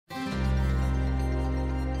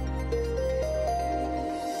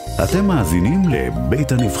אתם מאזינים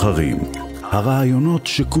לבית הנבחרים, הרעיונות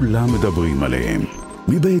שכולם מדברים עליהם,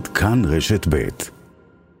 מבית כאן רשת בית.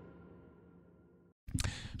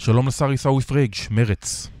 שלום לשר פריג,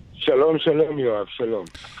 מרץ. שלום, שלום יואב, שלום.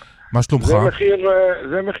 מה שלומך?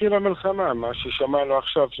 זה מחיר המלחמה, מה ששמענו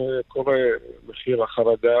עכשיו שקורה, מחיר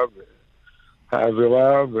החרדה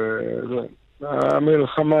והאווירה,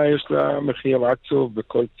 והמלחמה יש לה מחיר עצוב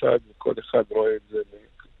בכל צד, וכל אחד רואה את זה.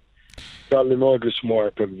 אפשר לי מאוד לשמוע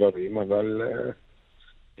את הדברים, אבל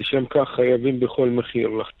לשם כך חייבים בכל מחיר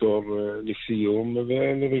לחתור לסיום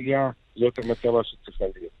ולרגיעה. זאת המטרה שצריכה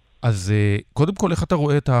להיות. אז קודם כל, איך אתה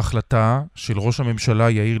רואה את ההחלטה של ראש הממשלה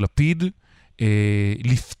יאיר לפיד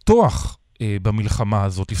לפתוח במלחמה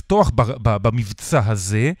הזאת, לפתוח במבצע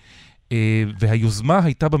הזה, והיוזמה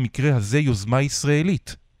הייתה במקרה הזה יוזמה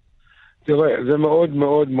ישראלית? תראה, זה מאוד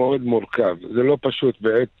מאוד מאוד מורכב. זה לא פשוט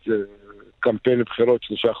בעת קמפיין בחירות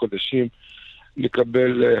 3 חודשים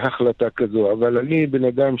לקבל החלטה כזו, אבל אני בן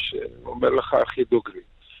אדם שאומר לך הכי דוגרי.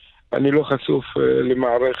 אני לא חשוף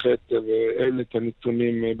למערכת ואין את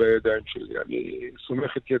הנתונים בידיים שלי. אני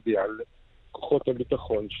סומך את ידי על כוחות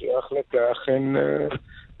הביטחון שההחלטה אכן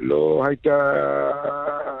לא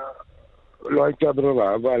הייתה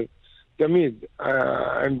ברירה, אבל תמיד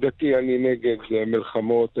עמדתי, אני נגד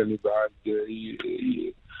מלחמות, אני בעד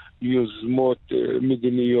יוזמות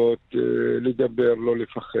מדיניות, לדבר, לא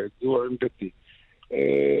לפחד. זו עמדתי.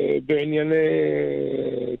 בענייני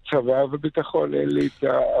צבא וביטחון אין לי את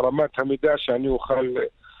רמת המידע שאני אוכל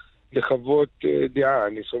לחוות דעה.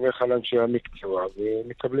 אני סומך על אנשי המקצוע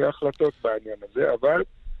ונקבלי החלטות בעניין הזה, אבל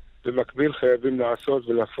במקביל חייבים לעשות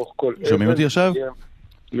ולהפוך כל שומעים אותי עכשיו?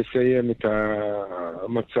 לסיים את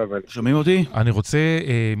המצב הזה. שומעים אותי? אני רוצה,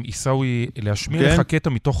 עיסאווי, להשמיע לך קטע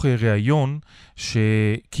מתוך ראיון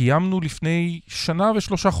שקיימנו לפני 1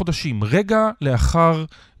 ו3 חודשים, רגע לאחר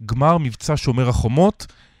גמר מבצע שומר החומות,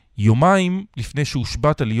 יומיים לפני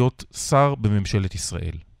שהושבעת להיות שר בממשלת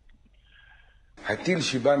ישראל. הטיל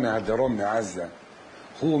שבא מהדרום מעזה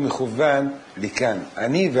הוא מכוון לכאן.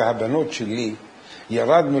 אני והבנות שלי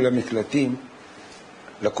ירדנו למקלטים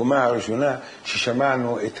לקומה הראשונה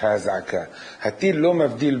ששמענו את הזעקה. הטיל לא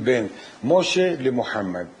מבדיל בין משה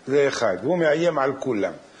למוחמד, זה אחד, הוא מאיים על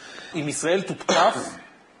כולם. אם ישראל תותקף,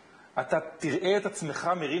 אתה תראה את עצמך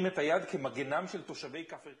מרים את היד כמגנם של תושבי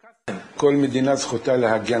כפר קאסם. כל מדינה זכותה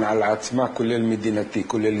להגן על עצמה, כולל מדינתי,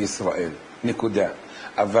 כולל ישראל. נקודה.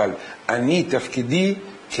 אבל אני תפקידי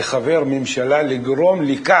כחבר ממשלה לגרום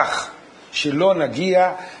לכך שלא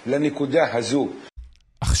נגיע לנקודה הזו.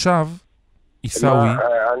 עכשיו עיסאווי,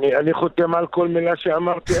 אני חותם על כל מילה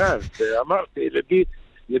שאמרתי אז. אמרתי,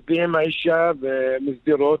 לבי עם האישה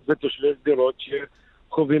ומסדירות ותושבי סדירות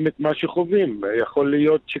שחווים את מה שחווים. יכול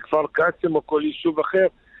להיות שכפר קאסם או כל יישוב אחר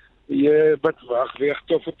יהיה בטווח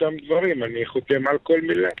ויחטוף אותם דברים. אני חותם על כל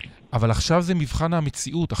מילה. אבל עכשיו זה מבחן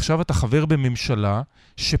המציאות. עכשיו אתה חבר בממשלה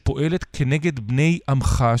שפועלת כנגד בני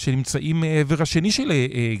עמך שנמצאים מעבר השני של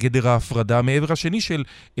גדר ההפרדה, מעבר השני של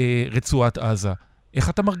רצועת עזה. איך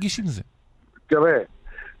אתה מרגיש עם זה? תראה,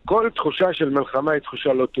 כל תחושה של מלחמה היא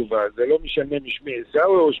תחושה לא טובה. זה לא משנה משמי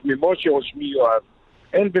עיסאווי או שמי משה או שמי יואב.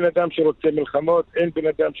 אין בן אדם שרוצה מלחמות, אין בן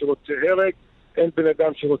אדם שרוצה הרג, אין בן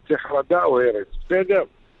אדם שרוצה חרדה או הרס. בסדר?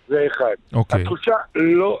 זה אחד. התחושה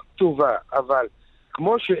לא טובה, אבל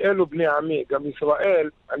כמו שאלו בני עמי, גם ישראל,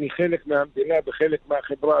 אני חלק מהמדינה וחלק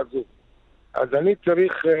מהחברה הזו. אז אני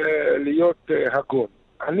צריך להיות הגון.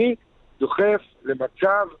 אני דוחף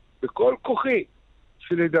למצב בכל כוחי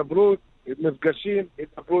של הידברות,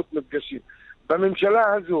 מפגשים.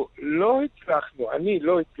 בממשלה הזו לא הצלחנו, אני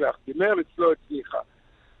לא הצלחתי, מרץ לא הצליחה,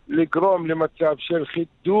 לגרום למצב של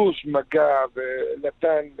חידוש מגע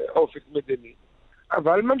ונתן אופק מדיני.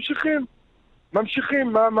 אבל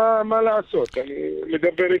ממשיכים, מה לעשות? אני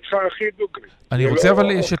מדבר איתך הכי דוגרי. אני רוצה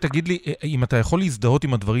אבל שתגיד לי, אם אתה יכול להזדהות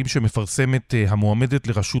עם הדברים שמפרסמת המועמדת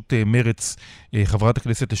לראשות מרץ, חברת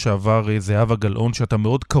הכנסת לשעבר זהבה גלאון, שאתה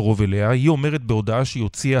מאוד קרוב אליה. היא אומרת בהודעה שהיא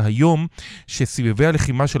הוציאה היום, שסבבי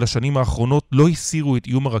הלחימה של השנים האחרונות לא הסירו את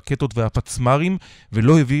איום הרקטות והפצמרים,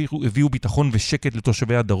 ולא הביאו ביטחון ושקט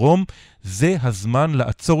לתושבי הדרום. זה הזמן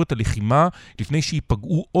לעצור את הלחימה, לפני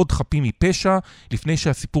שיפגעו עוד חפים מפשע, לפני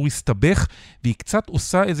שהסיפור יסתבך, והיא קצת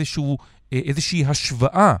עושה איזושהי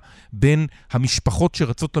השוואה בין המשפחות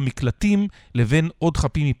שרצות למקלטים לבין עוד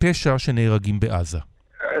חפים מפשע שנהרגים בעזה.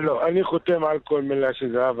 לא, אני חותם על כל מילה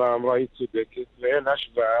שזהבה אמרה, היא צודקת,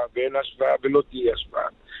 ואין השוואה ולא תהיה השוואה.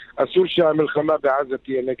 אסור שהמלחמה בעזה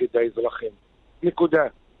תהיה נגד האזרחים. נקודה.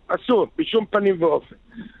 אסור, בשום פנים ואופן.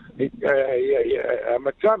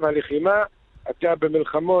 המצב, הלחימה, אתה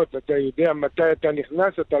במלחמות, אתה יודע מתי אתה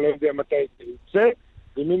נכנס, אתה לא יודע מתי אתה יוצא,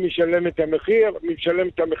 ומי משלם את המחיר? מי משלם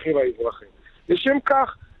את המחיר האזרחי. לשם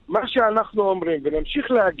כך, מה שאנחנו אומרים,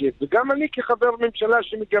 ונמשיך להגיד, וגם אני כחבר ממשלה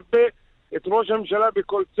שמגבה את ראש הממשלה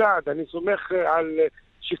בכל צעד, אני סומך על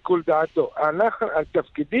שיקול דעתו. על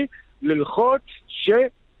תפקידי ללחוץ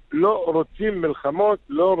שלא רוצים מלחמות,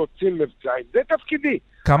 לא רוצים מבצעים. זה תפקידי.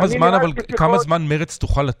 כמה זמן מרץ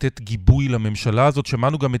תוכל לתת גיבוי לממשלה הזאת?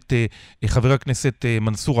 שמענו גם את חבר הכנסת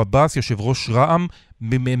מנסור עבאס, יושב ראש רע"מ,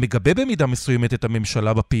 מגבה במידה מסוימת את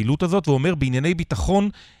הממשלה בפעילות הזאת, ואומר בענייני ביטחון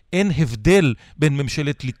אין הבדל בין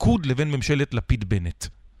ממשלת ליכוד לבין ממשלת לפיד בנט.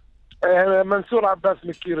 מנסור עבאס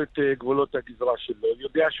מכיר את גבולות הגזרה שלו,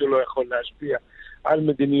 יודע שהוא לא יכול להשפיע על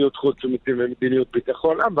מדיניות חוץ ומדיניות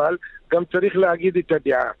ביטחון, אבל גם צריך להגיד את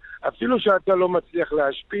הדעה. אפילו שאתה לא מצליח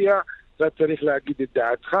להשפיע, אתה צריך להגיד את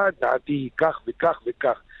דעתך, דעתי היא כך וכך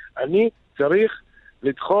וכך. אני צריך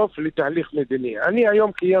לדחוף לתהליך מדיני. אני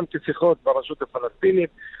היום קיימתי שיחות ברשות הפלסטינית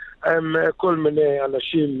עם כל מיני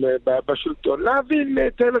אנשים בשלטון, להבין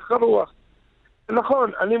את הלך הרוח.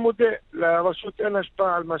 נכון, אני מודה, לרשות אין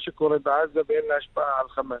השפעה על מה שקורה בעזה ואין לה השפעה על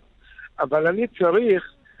חמאס. אבל אני צריך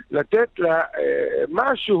לתת לה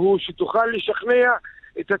משהו שתוכל לשכנע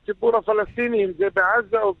את הציבור הפלסטיני, אם זה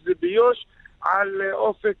בעזה או זה ביוש, על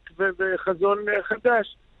אופק וחזון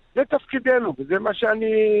חדש. זה תפקידנו, וזה מה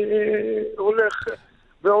שאני הולך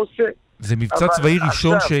ועושה. זה מבצע צבאי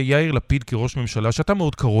ראשון שיאיר לפיד כראש ממשלה, שאתה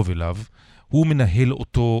מאוד קרוב אליו, הוא מנהל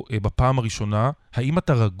אותו בפעם הראשונה. האם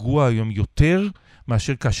אתה רגוע היום יותר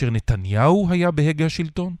מאשר כאשר נתניהו היה בהגה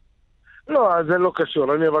השלטון? לא, זה לא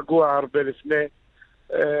קשור. אני רגוע הרבה לפני.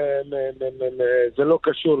 זה לא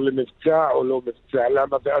קשור למבצע או לא מבצע.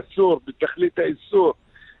 למה? ואסור, בתכלית האיסור,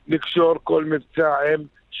 לקשור כל מבצע עם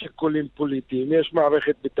שיקולים פוליטיים. יש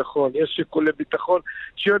מערכת ביטחון, יש שיקולי ביטחון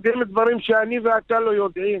שיודעים דברים שאני ואתה לא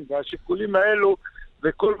יודעים, והשיקולים האלו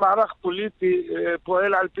וכל מערך פוליטי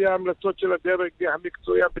פועל על פי ההמלצות של הדרג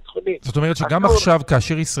המקצועי הביטחוני. זאת אומרת שגם עכשיו,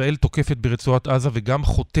 כאשר ישראל תוקפת ברצועת עזה וגם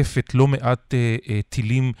חוטפת לא מעט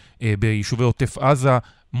טילים ביישובי עוטף עזה,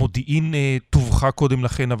 מודיעין טובחה קודם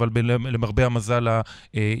לכן, אבל למרבה המזל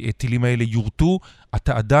הטילים האלה יורטו,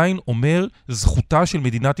 אתה עדיין אומר זכותה של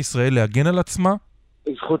מדינת ישראל להגן על עצמה?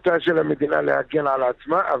 זכותה של המדינה להגן על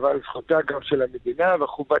עצמה, אבל זכותה גם של המדינה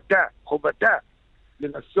וחובתה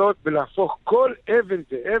לנסות ולהפוך כל אבן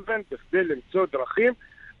ואבן בכדי למצוא דרכים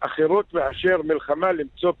אחרות מאשר מלחמה,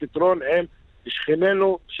 למצוא פתרון עם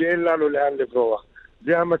שכנינו שאין לנו לאן לברוח.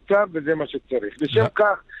 זה המצב וזה מה שצריך. לשם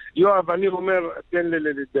כך, יואב, אני אומר, תן לי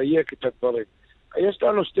לדייק את הדברים. יש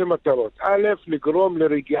לנו שתי מטרות. א', לגרום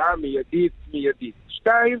לרגיעה מיידית.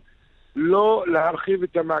 2, לא להרחיב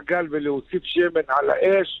את המעגל ולהוסיף שמן על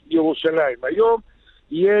האש ירושלים. היום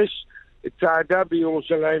יש צעדה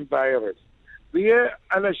בירושלים בערב. ויהיה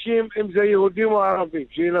אנשים, אם זה יהודים או ערבים,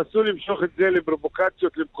 שינסו למשוך את זה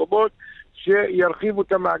לפרובוקציות, למקומות שירחיבו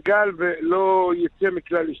את המעגל ולא יצא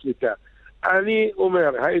מכלל לשליטה. אני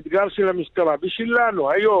אומר, האתגר של המשטרה, בשבילנו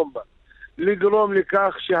היום, לגרום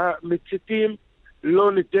לכך שהמציתים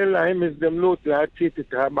לא ניתן להם הזדמנות להצית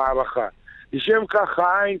את המערכה. לשם כך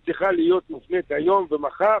העין צריכה להיות מופנית היום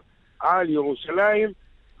ומחר על ירושלים,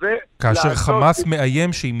 כאשר חמאס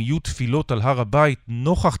מאיים שאם יהיו תפילות על הר הבית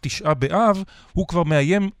נוכח 9 באב, הוא כבר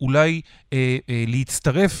מאיים אולי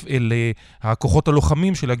להצטרף אל הכוחות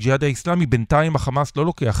הלוחמים של הג'יהאד האסלאמי. בינתיים החמאס לא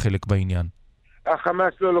לוקח חלק בעניין.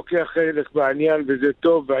 החמאס לא לוקח חלק בעניין, וזה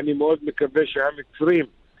טוב, ואני מאוד מקווה שהמצרים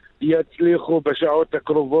יצליחו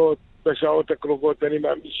בשעות הקרובות אני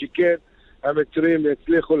מאמין שכן, המצרים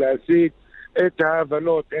יצליחו להשיג את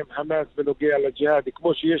ההבנות עם חמאס בנוגע לג'יהאד,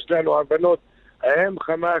 כמו שיש לנו הבנות עם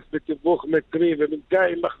חמאס בתיווך מצרי,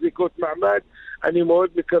 ובינתיים מחזיקות מעמד. אני מאוד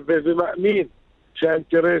מקווה ומאמין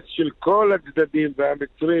שהאינטרס של כל הצדדים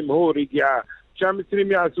והמצרים הוא רגיעה,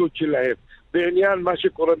 שהמצרים יעשו את שלהם. בעניין מה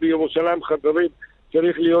שקורה בירושלים, חברים,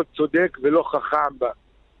 צריך להיות צודק ולא חכם בה.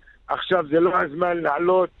 עכשיו זה לא הזמן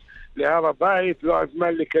לעלות להר הבית, לא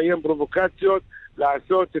הזמן לקיים פרובוקציות,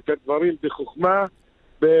 לעשות את הדברים בחוכמה,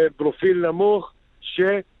 בפרופיל נמוך,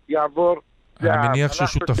 שיעבור. אני מניח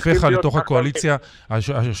ששותפיך לתוך הקואליציה,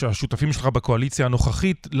 השותפים שלך בקואליציה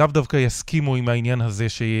הנוכחית, לאו דווקא יסכימו עם העניין הזה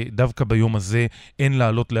שדווקא ביום הזה אין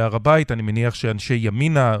לעלות להר הבית. אני מניח שאנשי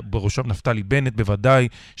ימינה, בראשם נפתלי בנט, בוודאי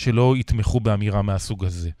שלא יתמכו באמירה מהסוג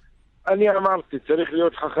הזה. אני אמרתי, צריך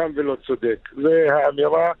להיות חכם ולא צודק. זה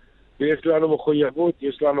האמירה, ויש לנו מחויבות,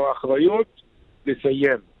 יש לנו אחריות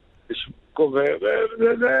לסיים.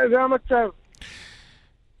 זה המצב.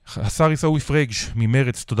 השר פריג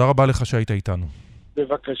ממרץ, תודה רבה לך שהיית איתנו.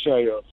 בבקשה, יואב.